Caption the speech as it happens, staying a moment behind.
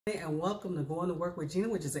And welcome to Going to Work with Gena,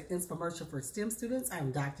 which is an infomercial for STEM students.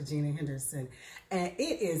 I'm Dr. Gena Henderson, and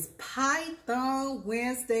it is Python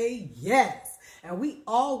Wednesday, yes. And we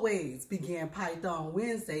always begin Python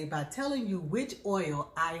Wednesday by telling you which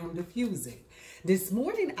oil I am diffusing. This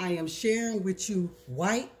morning, I am sharing with you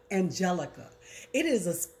White Angelica. It is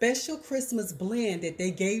a special Christmas blend that they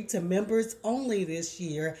gave to members only this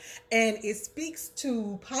year, and it speaks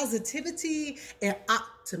to positivity and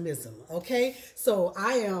optimism, okay? So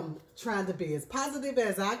I am trying to be as positive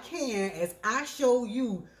as I can as I show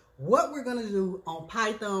you what we're going to do on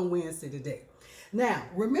Python Wednesday today. Now,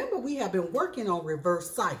 remember we have been working on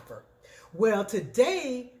reverse cipher. Well,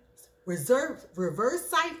 today, reverse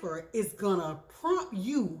cipher is gonna prompt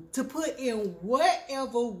you to put in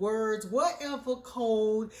whatever words, whatever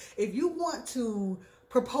code. If you want to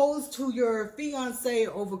propose to your fiance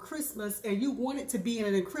over Christmas and you want it to be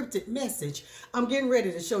in an encrypted message, I'm getting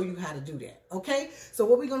ready to show you how to do that, okay? So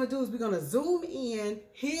what we're gonna do is we're gonna zoom in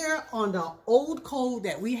here on the old code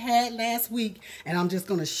that we had last week, and I'm just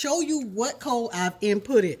gonna show you what code I've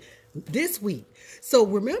inputted this week. So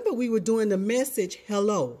remember we were doing the message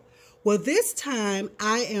hello. Well, this time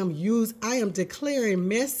I am declaring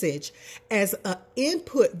message as an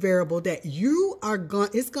input variable that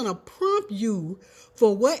it's gonna prompt you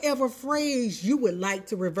for whatever phrase you would like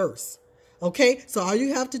to reverse. Okay, so all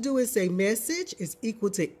you have to do is say message is equal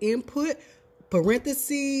to input,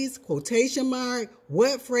 parentheses, quotation mark,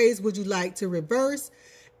 what phrase would you like to reverse?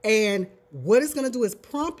 And what it's going to do is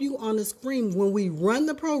prompt you on the screen. When we run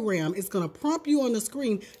the program, it's going to prompt you on the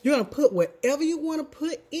screen. You're going to put whatever you want to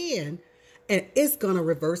put in, and it's going to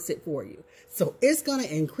reverse it for you. So it's going to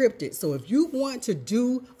encrypt it. So if you want to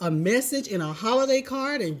do a message in a holiday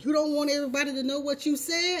card and you don't want everybody to know what you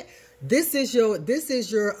said, this is your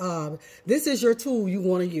tool you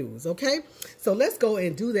want to use. Okay, so let's go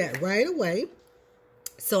and do that right away.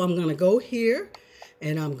 So I'm going to go here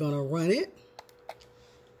and I'm going to run it.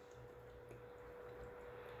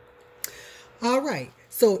 All right,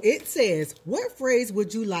 so it says, what phrase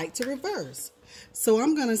would you like to reverse? So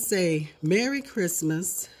I'm going to say, Merry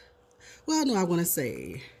Christmas. Well, no, I want to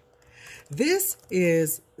say, this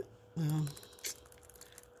is,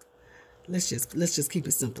 let's just keep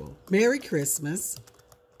it simple. Merry Christmas.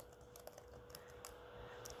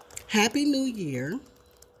 Happy New Year.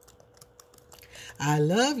 I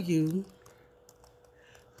love you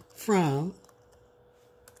from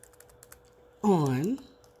on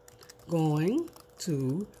going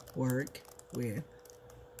to work with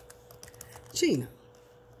Gena.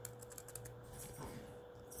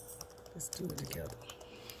 Let's do it together.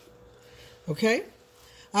 Okay?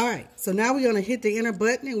 All right. So now we're going to hit the enter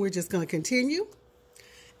button and we're just going to continue.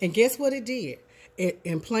 And guess what it did?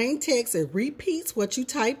 In plain text, it repeats what you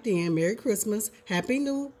typed in. Merry Christmas. Happy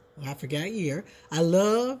New, I forgot year. I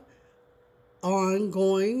love on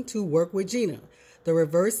going to work with Gena. The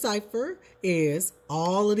reverse cipher is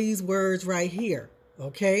all of these words right here,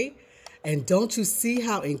 okay? And don't you see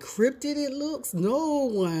how encrypted it looks? No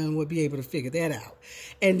one would be able to figure that out.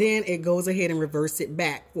 And then it goes ahead and reverse it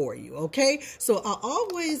back for you, okay? So I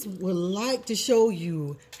always would like to show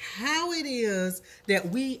you how it is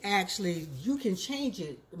that you can change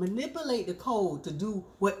it, manipulate the code to do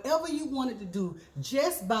whatever you want it to do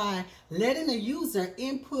just by letting the user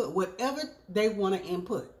input whatever they want to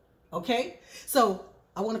input. Okay, so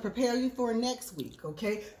I want to prepare you for next week,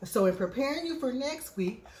 okay? So in preparing you for next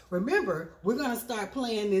week, remember, we're going to start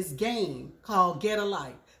playing this game called Get a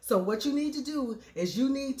Life. So what you need to do is you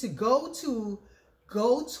need to go to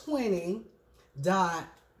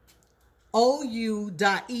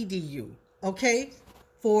go20.ou.edu, okay?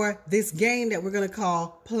 For this game that we're going to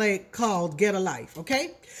called Get a Life,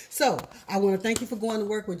 okay? So I want to thank you for going to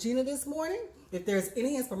work with Gena this morning. If there's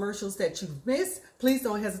any infomercials that you've missed, please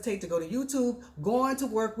don't hesitate to go to YouTube, Going to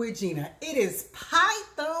Work with Gena. It is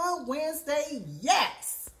Python Wednesday, yes!